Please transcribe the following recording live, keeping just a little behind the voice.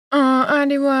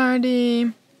Ardy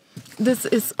Wardy. This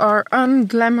is our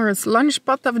unglamorous lunch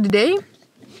spot of the day.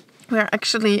 We're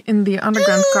actually in the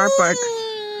underground car park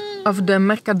of the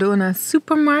Mercadona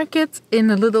supermarket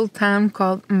in a little town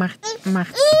called Marchena?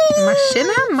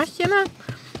 I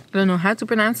don't know how to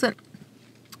pronounce it.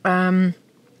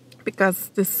 Because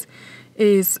this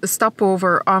is a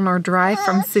stopover on our drive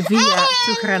from Sevilla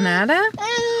to Granada.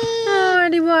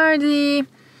 Ardy Wardy.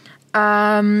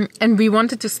 And we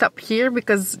wanted to stop here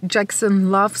because Jackson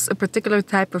loves a particular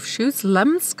type of shoes,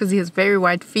 Lums, because he has very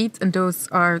wide feet, and those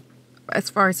are, as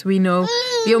far as we know,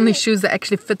 the only shoes that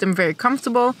actually fit him very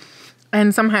comfortable.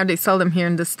 And somehow they sell them here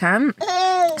in this town.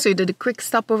 So he did a quick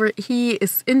stopover. He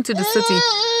is into the city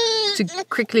to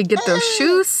quickly get those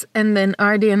shoes. And then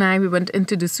Ardy and I, we went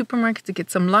into the supermarket to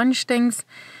get some lunch things.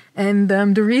 And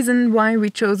the reason why we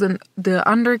chose the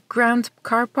underground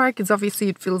car park is obviously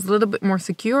it feels a little bit more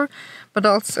secure, but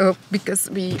also because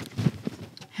we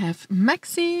have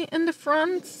Maxi in the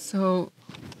front. So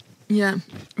yeah,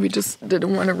 we just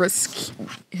didn't want to risk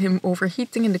him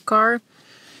overheating in the car.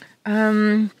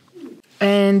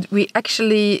 And we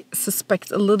actually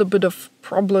suspect a little bit of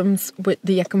problems with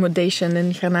the accommodation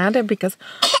in Granada because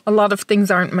a lot of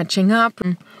things aren't matching up.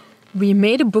 We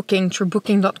made a booking through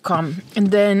booking.com,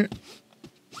 and then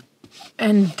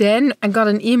I got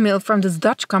an email from this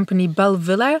Dutch company, Bel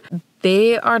Villa.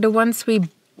 They are the ones we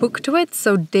booked with,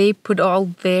 so they put all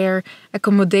their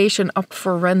accommodation up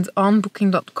for rent on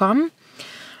booking.com.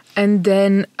 And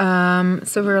then,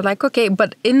 so we were like, okay,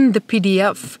 but in the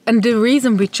PDF, and the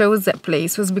reason we chose that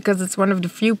place was because it's one of the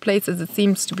few places that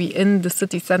seems to be in the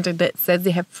city center that says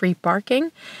they have free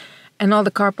parking. And all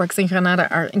the car parks in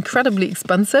Granada are incredibly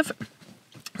expensive.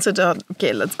 So I thought,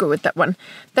 okay, let's go with that one.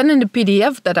 Then in the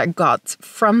PDF that I got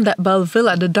from that Bel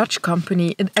Villa, the Dutch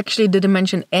company, it actually didn't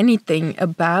mention anything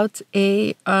about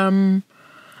a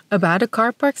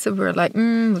car park. So we were like,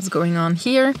 what's going on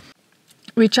here?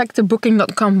 We checked the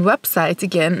booking.com website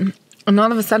again, and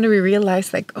all of a sudden we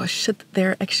realized, like, oh shit,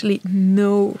 there are actually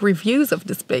no reviews of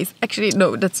this place. Actually,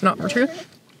 no, that's not true.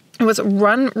 It was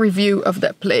one review of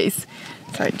that place.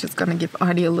 So I'm just gonna give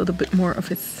Ardy a little bit more of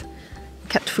his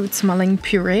cat food smelling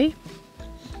puree.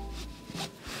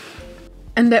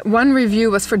 And that one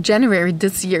review was for January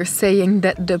this year, saying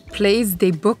that the place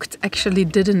they booked actually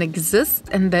didn't exist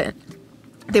and that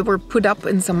they were put up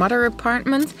in some other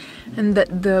apartment, and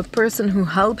that the person who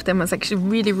helped them was actually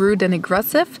really rude and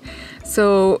aggressive.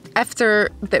 So after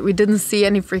that, we didn't see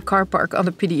any free car park on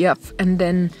the PDF. And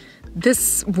then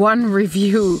this one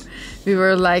review, we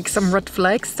were like, some red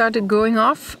flags started going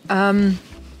off.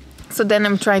 So then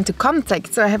I'm trying to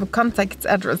contact. So I have a contact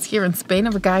address here in Spain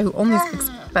of a guy who only speaks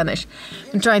Spanish.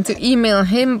 I'm trying to email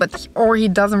him, but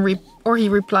he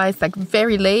replies like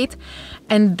very late.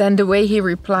 And then the way he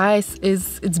replies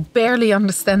it's barely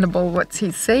understandable what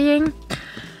he's saying.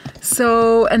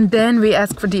 So, and then we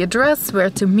asked for the address, where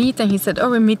to meet. And he said,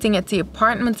 oh, we're meeting at the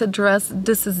apartment address.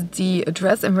 This is the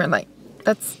address. And we're like,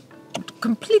 that's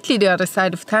completely the other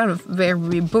side of town of where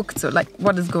we booked. So like,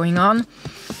 what is going on?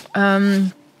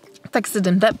 Texted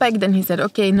him that back. Then he said,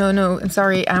 okay, no, I'm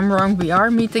sorry, I'm wrong. We are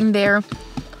meeting there.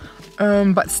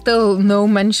 But still no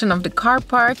mention of the car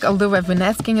park, although I've been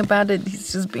asking about it.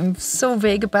 He's just being so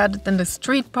vague about it. Then there's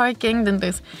street parking, then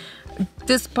there's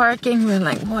this parking. We're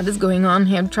like, what is going on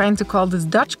here? I'm trying to call this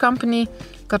Dutch company,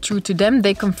 got through to them.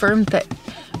 They confirmed that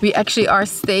we actually are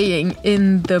staying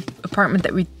in the apartment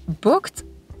that we booked.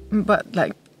 But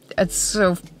like, it's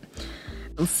so,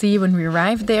 we'll see when we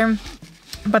arrive there.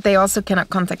 But they also cannot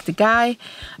contact the guy.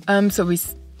 So we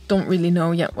don't really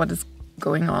know yet what is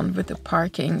going on with the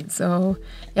parking. So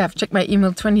yeah, I've checked my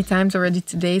email 20 times already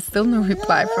today, still no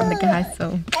reply from the guy.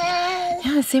 So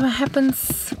yeah, let's see what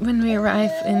happens when we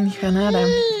arrive in Granada.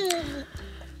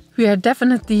 We are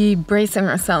definitely bracing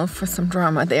ourselves for some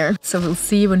drama there, so we'll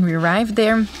see when we arrive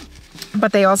there.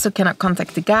 But they also cannot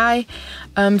contact the guy,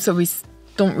 so we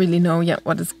don't really know yet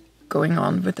what is going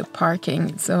on with the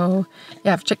parking. So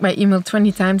yeah, I've checked my email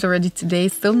 20 times already today,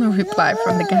 still no reply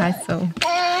from the guy. So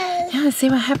yeah, let's see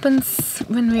what happens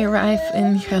when we arrive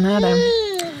in Granada.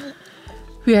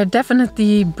 We are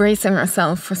definitely bracing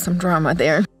ourselves for some drama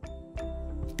there.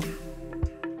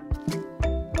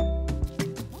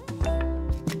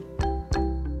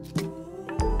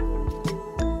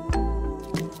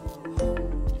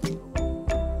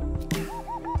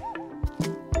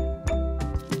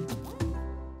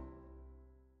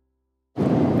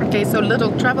 Okay, so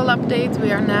little travel update.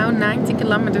 We are now 90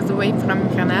 kilometers away from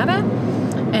Granada,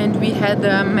 and we had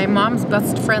my mom's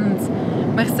best friend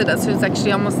Mercedes, who's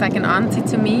actually almost like an auntie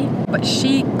to me, but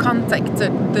she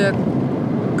contacted the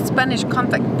Spanish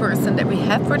contact person that we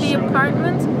have for the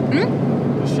apartment.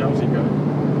 The Chelsea guy.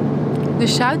 The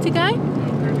shouty guy?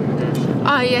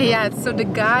 Oh yeah. So the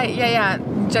guy, yeah.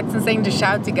 Jackson's saying the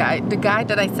shouty guy. The guy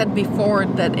that I said before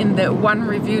that in the one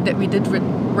review that we did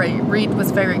read was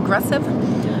very aggressive.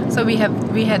 So we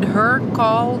had her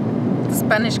call the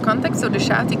Spanish contact, so the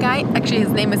shouty guy. Actually, his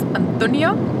name is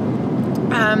Antonio.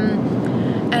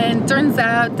 And turns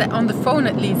out that on the phone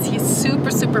at least, he's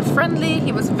super friendly.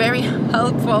 He was very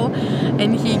helpful,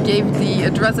 and he gave the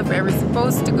address of where we're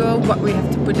supposed to go, what we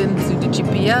have to put into the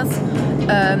GPS,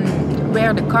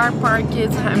 where the car park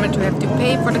is, how much we have to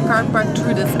pay for the car park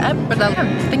through this app. But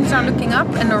things are looking up,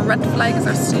 and the red flags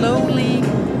are slowly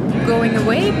going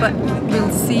away. But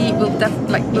we'll see.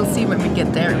 We'll see when we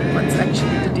get there what's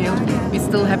actually the deal. We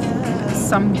still have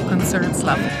some concerns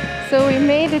left. So we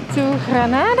made it to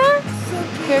Granada,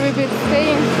 where we've been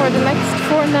staying for the next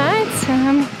 4 nights.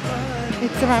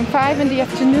 It's around 5 in the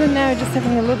afternoon now, just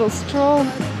having a little stroll,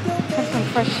 have some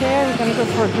fresh air. We're gonna go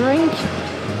for a drink,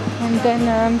 and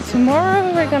then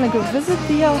tomorrow we're gonna go visit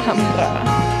the Alhambra.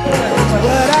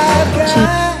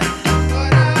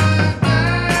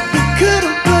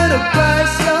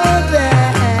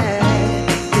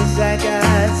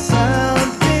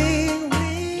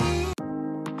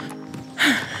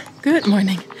 Good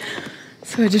morning.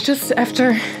 So it is just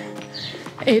after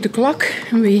 8 o'clock,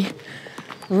 and we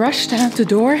rushed out the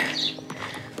door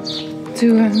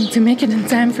to make it in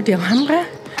time for the Alhambra,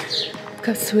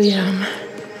 because we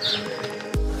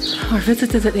our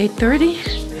visit is at 8:30,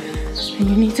 and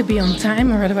you need to be on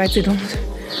time, or otherwise they don't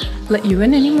let you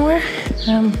in anymore.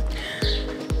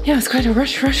 Yeah, it's quite a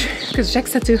rush, because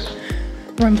Jax had to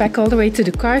run back all the way to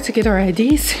the car to get our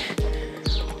IDs.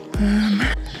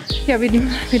 Yeah,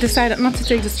 we decided not to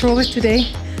take the stroller today,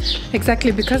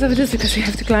 exactly because of this, because we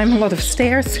have to climb a lot of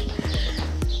stairs,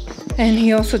 and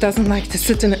he also doesn't like to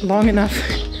sit in it long enough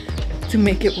to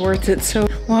make it worth it. So,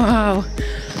 wow,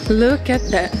 look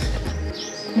at that.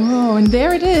 Whoa, and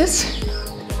there it is,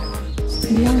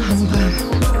 the Alhambra.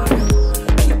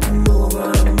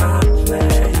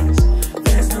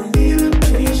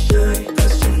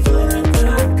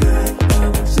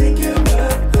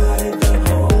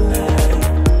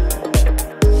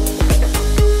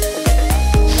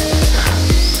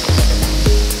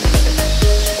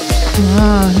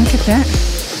 Wow, look at that.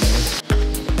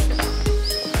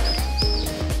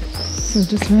 So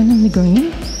just randomly going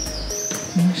in.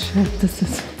 I'm not sure if this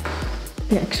is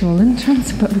the actual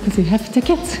entrance, but because we have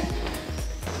tickets,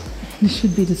 this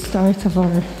should be the start of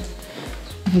our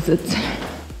visit.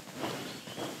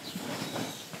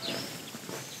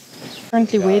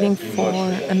 Currently waiting for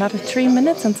another 3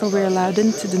 minutes until we're allowed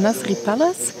into the Nasri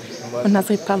Palace, or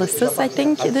Nasri Palaces I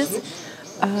think it is.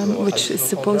 Which is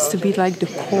supposed to be like the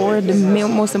core, the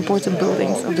most important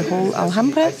buildings of the whole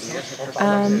Alhambra.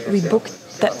 We booked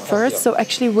that first, so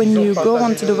actually when you go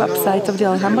onto the website of the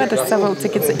Alhambra, there's several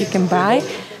tickets that you can buy,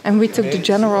 and we took the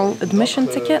general admission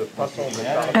ticket,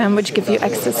 which gives you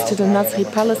access to the Nasri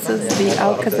Palaces, the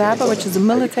Al-Kazaba, which is a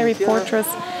military fortress,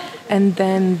 and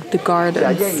then the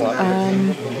gardens.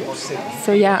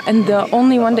 So yeah, and the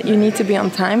only one that you need to be on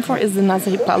time for is the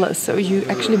Nasri Palace. So you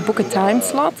actually book a time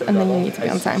slot, and then you need to be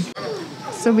on time.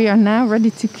 So we are now ready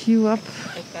to queue up.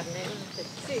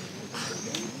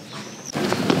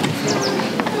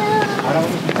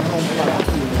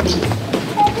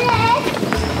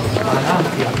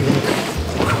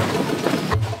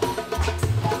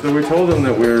 So we told them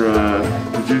that we're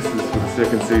producers for the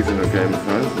second season of Game of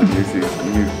Thrones, the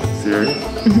new series.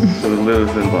 So they'll let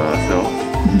us in by ourselves.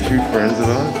 2 friends of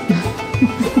ours.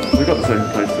 We got the second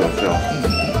place to ourselves.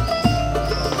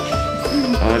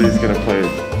 Artie's going to play a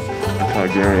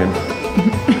Targaryen.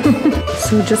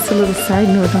 So just a little side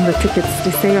note on the tickets.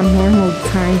 They say on normal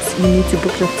times you need to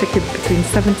book your ticket between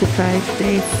 75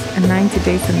 days and 90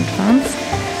 days in advance.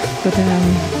 But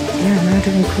yeah, now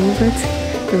during COVID,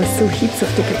 there were still heaps of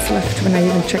tickets left when I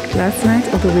even checked last night,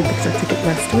 although we booked our ticket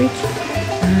last week.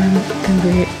 And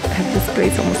we had this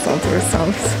place almost all to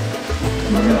ourselves.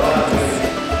 Yeah,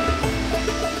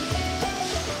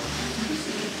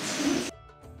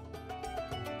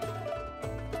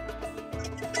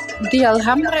 the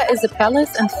Alhambra is a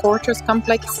palace and fortress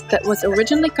complex that was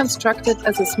originally constructed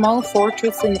as a small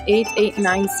fortress in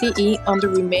 889 CE on the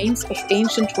remains of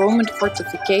ancient Roman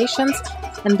fortifications,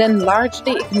 and then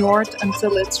largely ignored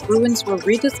until its ruins were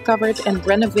rediscovered and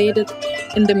renovated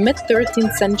in the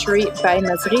mid-13th century by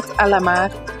Nasrid al-Amar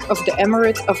of the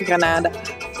Emirate of Granada.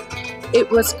 It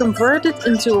was converted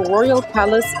into a royal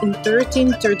palace in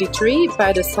 1333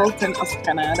 by the Sultan of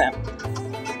Granada.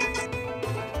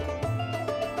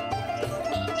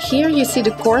 Here you see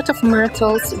the court of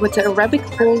myrtles with the Arabic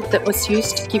pool that was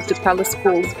used to keep the palace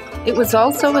cool. It was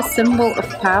also a symbol of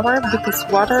power because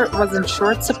water was in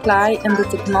short supply and the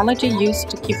technology used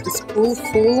to keep the spool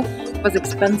full was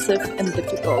expensive and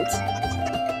difficult.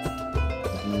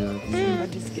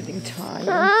 I'm just getting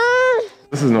tired.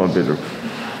 This is not a bedroom.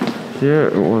 Here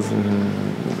it was,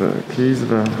 the keys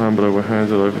of Alhambra were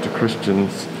handed over to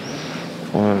Christians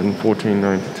in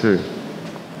 1492.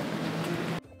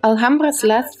 Alhambra's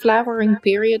last flowering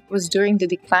period was during the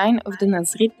decline of the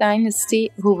Nasrid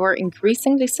dynasty, who were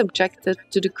increasingly subjected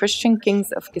to the Christian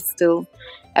kings of Castile,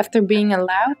 after being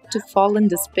allowed to fall in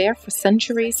despair for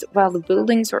centuries while the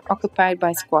buildings were occupied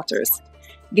by squatters.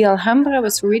 The Alhambra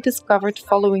was rediscovered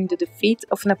following the defeat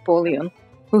of Napoleon,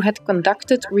 who had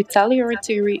conducted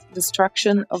retaliatory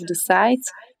destruction of the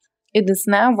sites. It is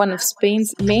now one of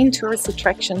Spain's main tourist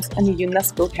attractions and a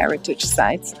UNESCO heritage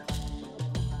site.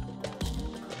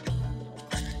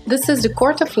 This is the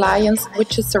Court of Lions,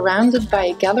 which is surrounded by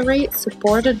a gallery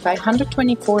supported by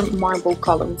 124 marble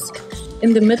columns.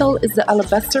 In the middle is the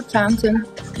alabaster fountain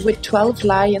with 12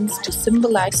 lions to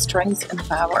symbolize strength and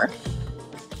power.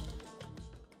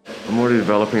 I'm already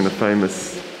developing the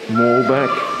famous mall back,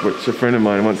 which a friend of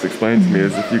mine once explained to me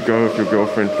is if you go with your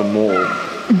girlfriend to the mall,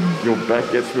 your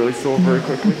back gets really sore very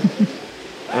quickly.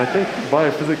 And I think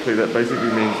biophysically that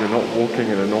basically means you're not walking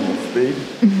at a normal speed.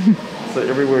 So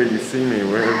everywhere you see me,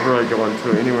 wherever I go on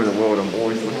tour, anywhere in the world, I'm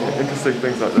always looking at interesting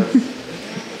things like this.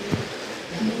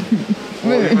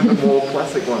 Or even the more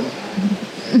classic one.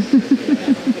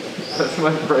 That's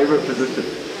my favourite position.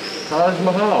 Taj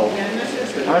Mahal,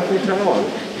 Eiffel Tower.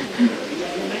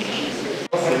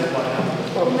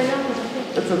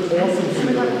 It's an awesome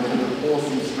street.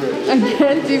 Awesome street. I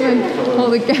can't even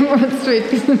hold the camera straight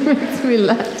because it makes me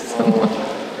laugh so much.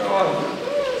 God,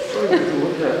 so good to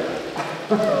look at.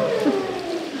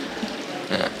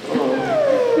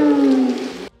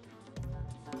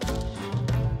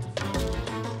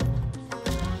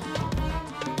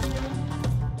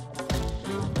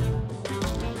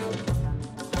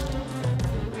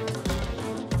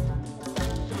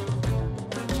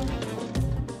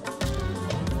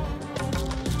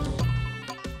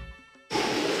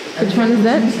 Which one is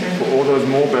that? For all those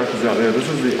mall backers out there, this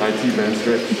is the IT band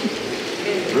stretch.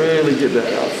 Really get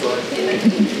that outside. Get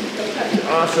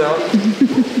your ass out.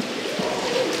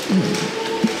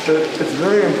 It's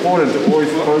very important to always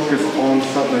focus on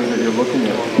something that you're looking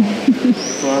at.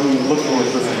 So I'm looking at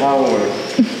this firework.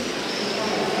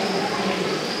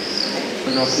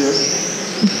 And up here,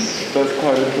 that's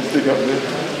quite interesting up there.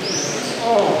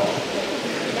 Oh!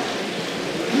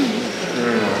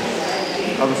 Very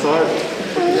nice. Other side.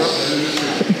 Yep.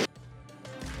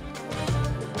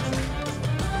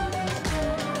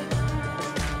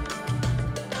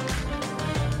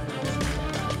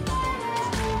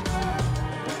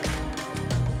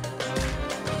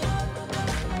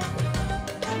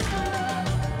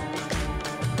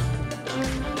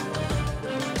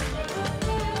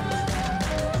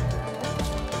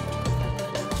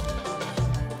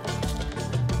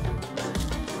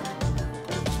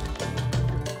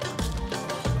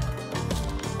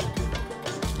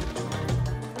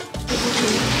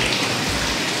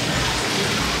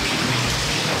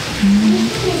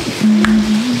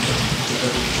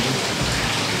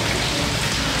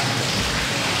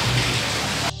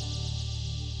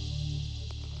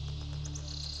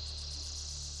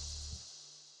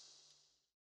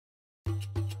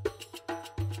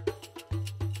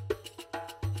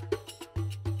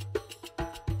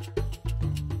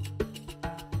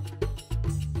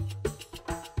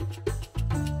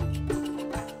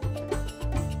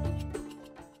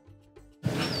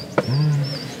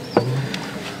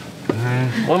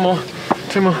 One more,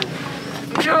 two more.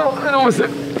 Oh, and almost there.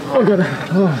 Oh, God.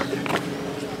 Oh.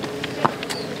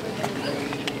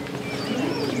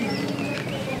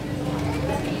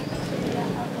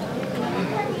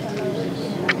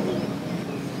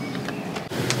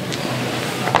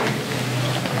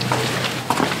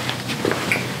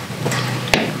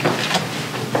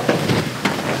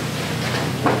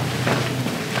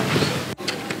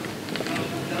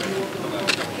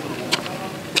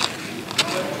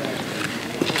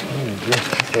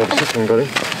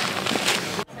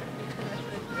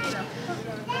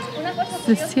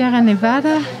 The Sierra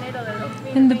Nevada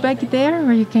in the back there,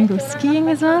 where you can go skiing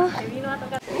as well.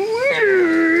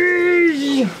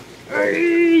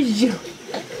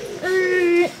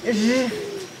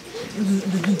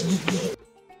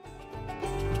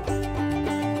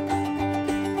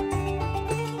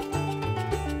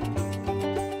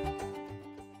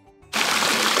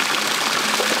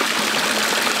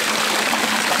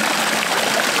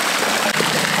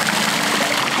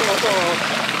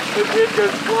 The kid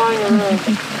goes flying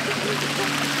around.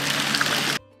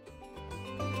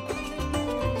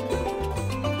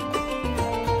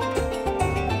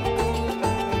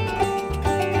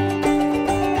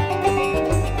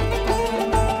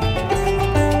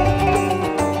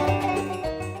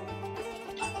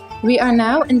 We are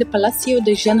now in the Palacio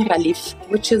de Generalife,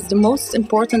 which is the most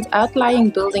important outlying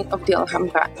building of the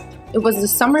Alhambra. It was the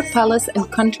summer palace and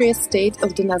country estate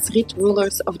of the Nasrid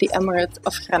rulers of the Emirate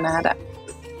of Granada.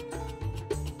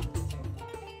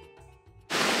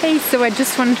 Hey, so I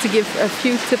just wanted to give a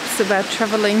few tips about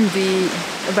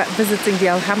visiting the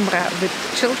Alhambra with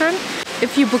children.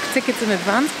 If you book tickets in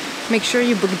advance, make sure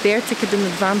you book their ticket in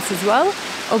advance as well.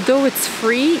 Although it's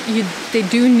free, they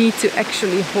do need to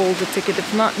actually hold the ticket.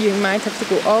 If not, you might have to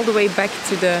go all the way back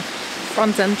to the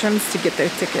front entrance to get their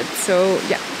ticket. So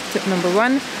yeah, tip number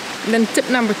 1. And then tip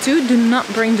number 2, do not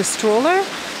bring the stroller.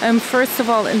 First of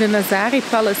all, in the Nazari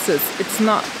palaces, it's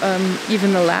not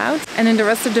even allowed. And in the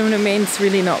rest of the domain, it's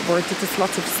really not worth it. There's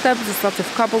lots of steps, there's lots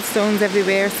of cobblestones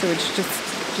everywhere, so it's just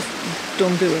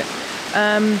don't do it.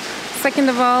 Third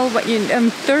of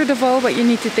all, what you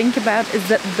need to think about is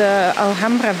that the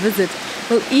Alhambra visit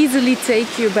will easily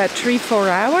take you about 3-4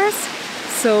 hours.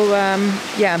 So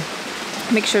yeah,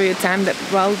 make sure you time that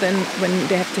well then when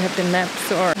they have to have the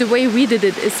naps. Or the way we did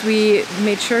it is we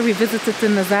made sure we visited the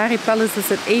Nazari palaces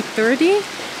at 8:30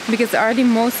 because Ardi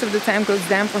most of the time goes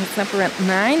down for his nap around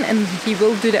 9 and he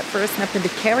will do that first nap in the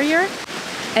carrier.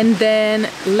 And then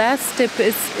last tip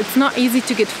is it's not easy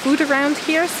to get food around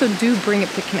here, so do bring a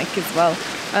picnic as well.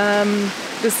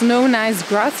 There's no nice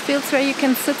grass fields where you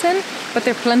can sit in, but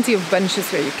there are plenty of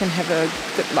benches where you can have a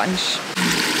good lunch.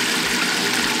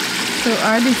 So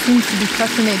Ardi seems to be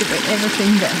fascinated by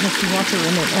everything that has water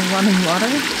in it or running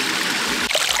water.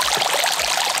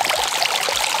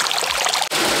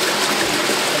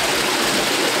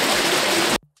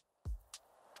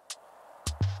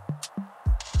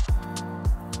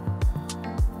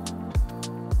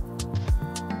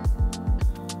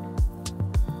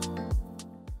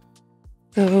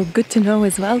 So good to know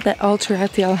as well that all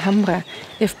throughout the Alhambra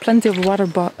they have plenty of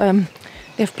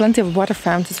water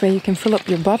fountains where you can fill up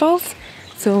your bottles.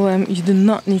 So you do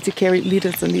not need to carry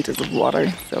liters and liters of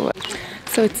water.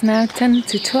 So it's now 10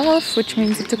 to 12, which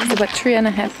means it took us about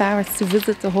 3.5 hours to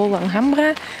visit the whole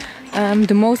Alhambra.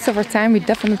 The most of our time we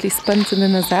definitely spent in the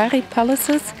Nazari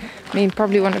palaces. I mean,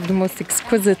 probably one of the most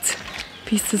exquisite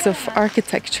pieces of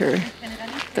architecture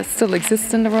that still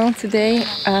exists in the world today.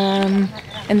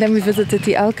 And then we visited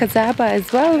the Alcazaba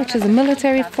as well, which is a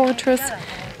military fortress,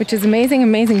 which is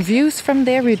amazing views from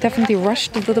there. We definitely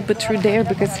rushed a little bit through there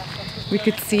because we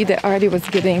could see that Ardi was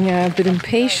getting a bit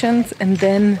impatient. And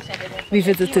then we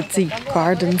visited the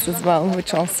gardens as well,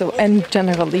 and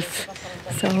Generalife.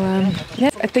 So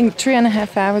yeah, I think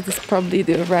 3.5 hours is probably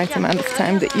the right amount of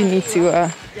time that you need to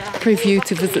preview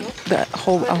to visit the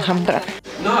whole Alhambra.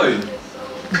 No!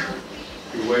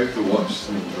 You wave the watch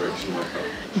in the direction like that.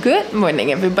 Good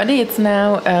morning, everybody. It's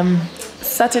now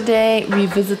Saturday. We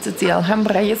visited the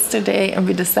Alhambra yesterday and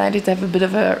we decided to have a bit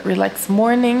of a relaxed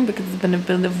morning because it's been a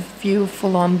bit of a few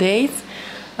full-on days.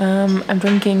 I'm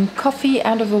drinking coffee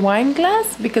out of a wine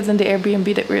glass because in the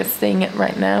Airbnb that we're staying at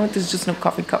right now, there's just no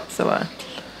coffee cup. So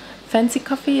fancy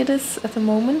coffee it is at the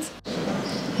moment.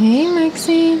 Hey,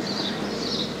 Maxie.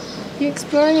 You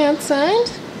exploring outside?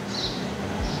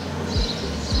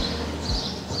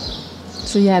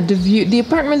 So yeah, the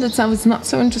apartment itself is not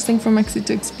so interesting for Maxi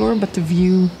to explore, but the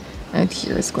view out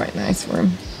here is quite nice for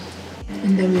him.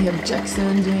 And then we have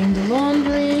Jackson doing the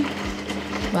laundry.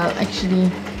 Well, actually,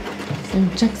 so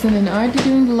Jackson and Ardi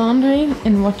doing the laundry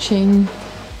and watching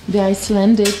the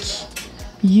Icelandic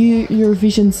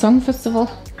Eurovision Song Festival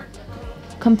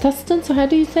contestants, or how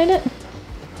do you say that?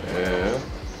 Yeah.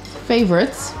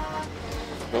 Favorites.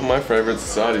 Not my favourites,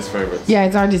 it's Ardi's favourites. Yeah,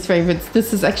 it's Ardi's favourites.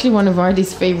 This is actually one of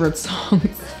Ardi's favourite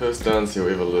songs. First dance you'll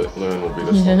ever learn will be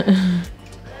this one.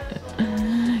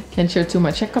 Can't share too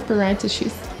much. Copyright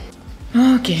issues.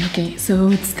 Okay. So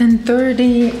it's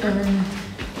 10:30.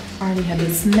 Ardi had a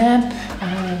nap.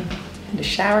 In the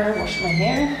shower, washed my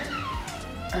hair.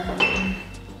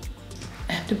 I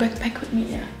have the backpack with me.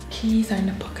 Yeah, keys are in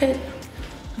the pocket.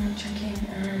 I'm checking.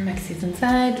 Maxi's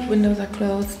inside. Windows are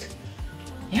closed.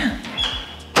 Yeah.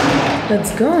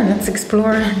 Let's go and let's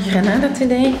explore Granada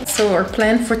today. So our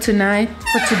plan for today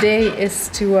is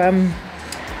to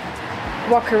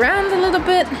walk around a little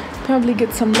bit, probably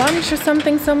get some lunch or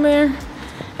something somewhere,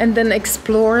 and then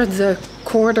explore the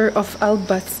quarter of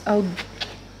Albaicín,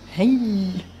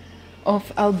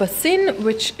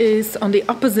 which is on the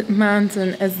opposite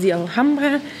mountain as the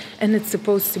Alhambra, and it's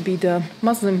supposed to be the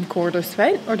Muslim quarters,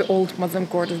 right? Or the old Muslim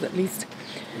quarters at least.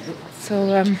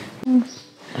 So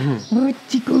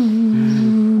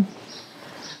Ruchiku.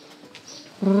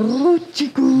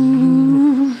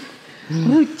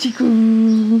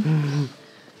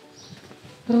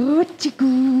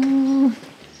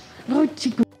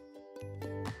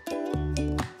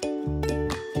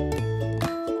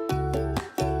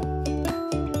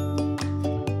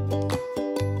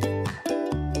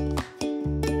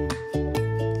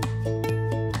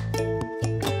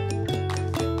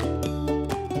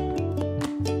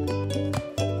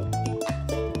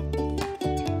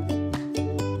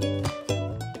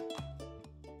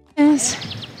 is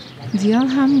the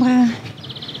Alhambra.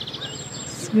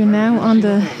 So we're now on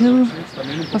the hill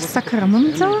of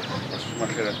Sacramento.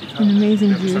 An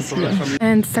amazing views here.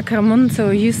 And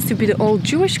Sacramento used to be the old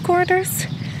Jewish quarters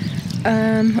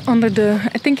under the,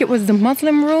 I think it was the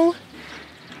Muslim rule.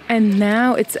 And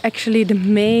now it's actually the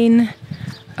main,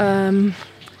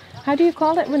 how do you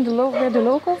call it when where the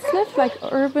locals live? Like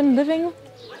urban living?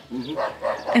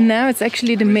 And now it's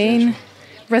actually the main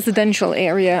residential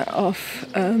area of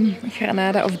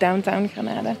Granada, of downtown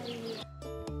Granada.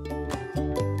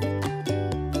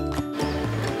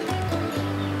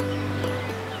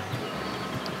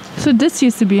 So this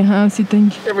used to be a house, you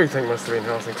think? Everything must have been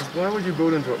housing, because why would you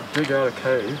build into a big out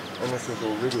cave unless it's a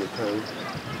regular cave?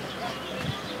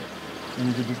 And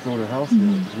you could just build a house here.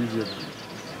 It's easier.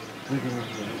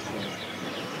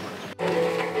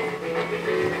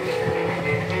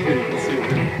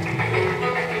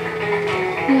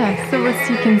 Yeah, so as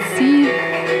you can see,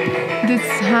 this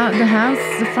the house,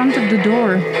 the front of the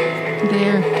door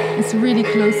there is really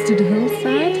close to the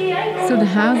hillside. So the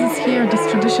houses here, these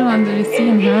traditional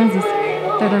Andalusian houses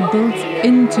that are built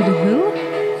into the hill.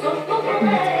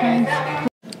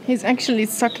 He's actually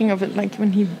sucking of it like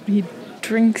when he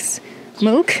drinks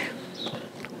milk.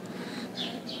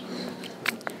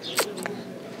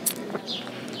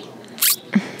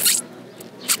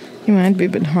 He might be a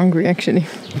bit hungry actually.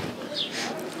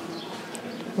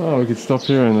 Oh, we could stop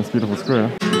here in this beautiful square.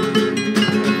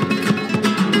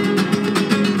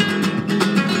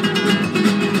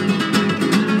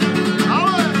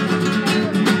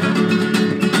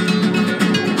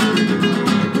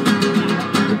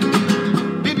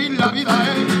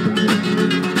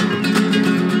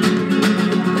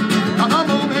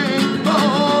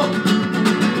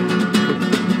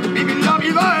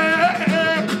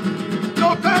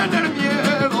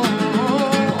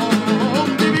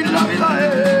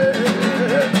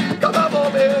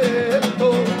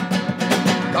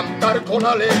 Con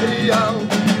alegría,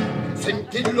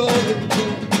 sentirlo dentro,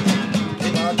 que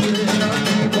va a querer a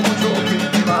ti como yo,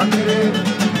 que va a querer,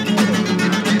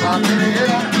 que va a querer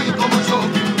a ti como yo,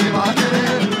 que va a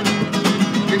querer,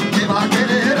 que va a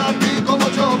querer a ti como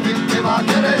yo, que va a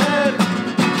querer,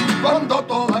 cuando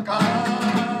todo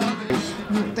acabe.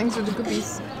 Thanks for the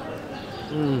cookies.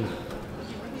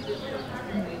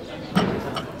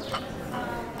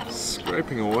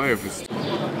 Scraping away with this.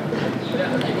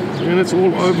 And it's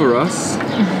all over us.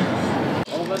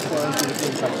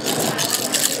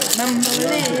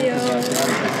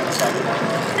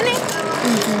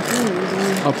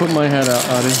 I'll put my head out,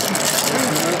 Adi.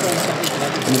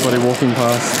 Anybody walking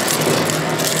past?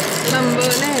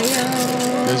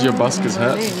 There's your busker's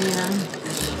hat.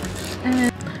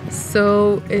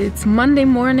 So it's Monday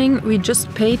morning. We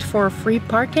just paid for free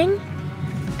parking,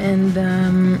 and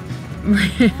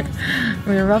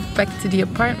we're off back to the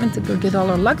apartment to go get all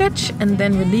our luggage, and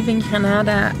then we're leaving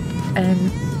Granada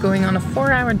and going on a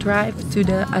 4-hour drive to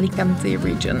the Alicante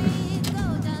region.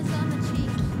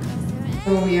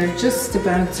 So we are just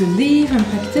about to leave. I'm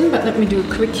packed in, but let me do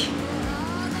a quick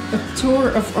tour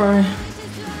of our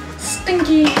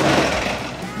stinky.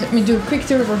 Let me do a quick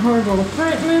tour of our horrible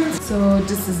apartment. So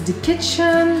this is the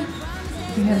kitchen.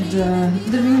 We have the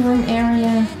living room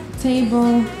area,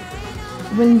 table,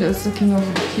 windows looking over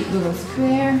the cute little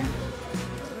square,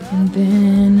 and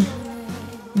then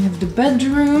we have the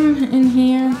bedroom in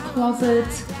here,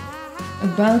 closet, a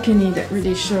balcony that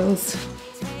really shows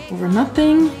over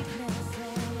nothing,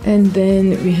 and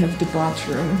then we have the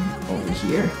bathroom over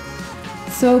here.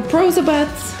 So pros about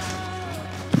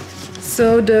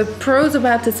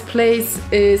this place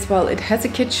is, well, it has a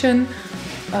kitchen,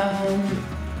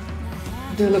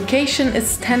 the location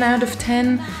is 10 out of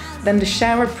 10. Then the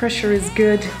shower pressure is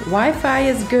good, Wi-Fi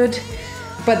is good,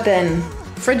 but then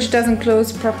fridge doesn't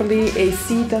close properly,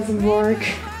 AC doesn't work,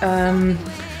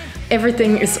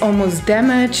 everything is almost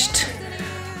damaged.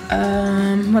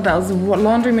 What else?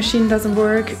 Laundry machine doesn't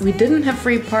work. We didn't have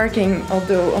free parking,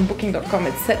 although on booking.com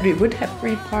it said we would have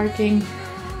free parking.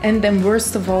 And then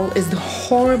worst of all is the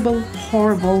horrible,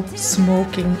 horrible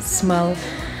smoking smell.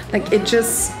 Like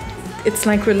it's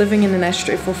like we're living in an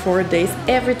ashtray for 4 days.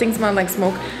 Everything smelled like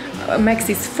smoke.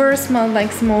 Maxi's fur smelled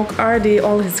like smoke. Ardy,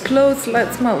 all his clothes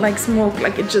smelled like smoke.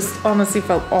 Like it just honestly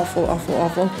felt awful, awful,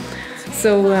 awful.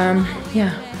 So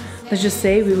yeah, let's just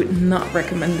say we would not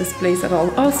recommend this place at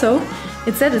all. Also,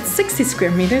 it said it's 60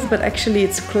 square meters, but actually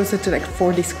it's closer to like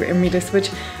 40 square meters, which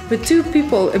with 2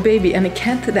 people, a baby and a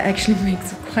cat, that actually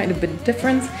makes quite a bit of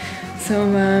difference. So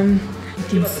you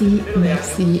can see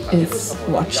Maxi is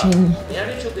watching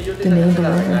the neighbor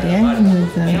over there,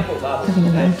 who's having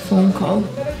a loud phone call.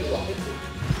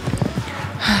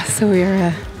 So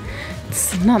we're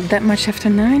It's not that much after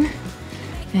 9,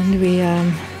 and we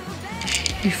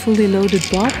fully loaded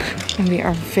Bob, and we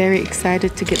are very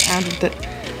excited to get out of the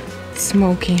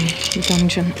smoking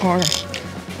dungeon or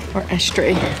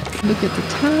ashtray. Look at the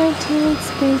tiled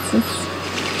spaces.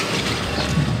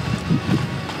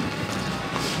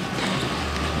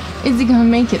 Is he gonna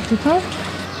make it, Pippa?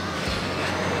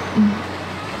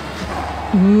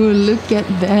 Ooh, look at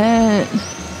that.